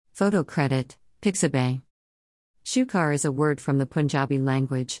Photo credit, Pixabay. Shukar is a word from the Punjabi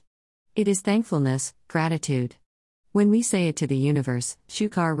language. It is thankfulness, gratitude. When we say it to the universe,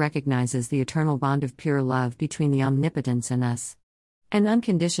 Shukar recognizes the eternal bond of pure love between the omnipotence and us. An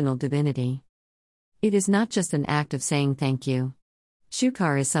unconditional divinity. It is not just an act of saying thank you.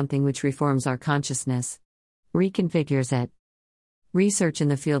 Shukar is something which reforms our consciousness, reconfigures it. Research in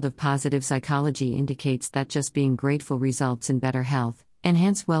the field of positive psychology indicates that just being grateful results in better health,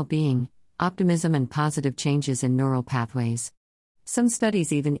 enhanced well-being, optimism and positive changes in neural pathways. Some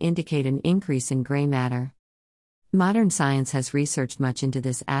studies even indicate an increase in gray matter. Modern science has researched much into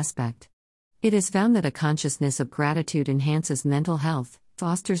this aspect. It has found that a consciousness of gratitude enhances mental health,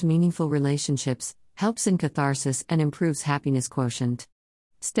 fosters meaningful relationships, helps in catharsis and improves happiness quotient.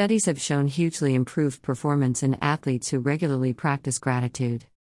 Studies have shown hugely improved performance in athletes who regularly practice gratitude.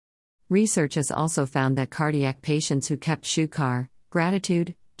 Research has also found that cardiac patients who kept Shukar,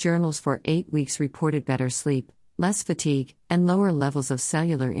 gratitude, journals for 8 weeks reported better sleep, less fatigue, and lower levels of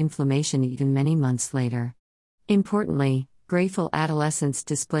cellular inflammation even many months later. Importantly, grateful adolescents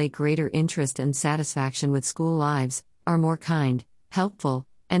display greater interest and satisfaction with school lives, are more kind, helpful,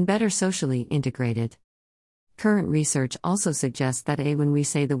 and better socially integrated. Current research also suggests that when we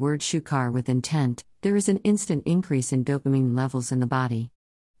say the word Shukar with intent, there is an instant increase in dopamine levels in the body,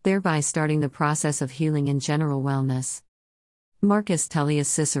 thereby starting the process of healing and general wellness. Marcus Tullius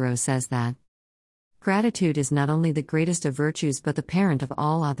Cicero says that gratitude is not only the greatest of virtues but the parent of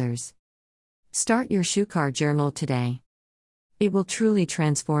all others. Start your Shukar journal today. It will truly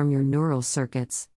transform your neural circuits.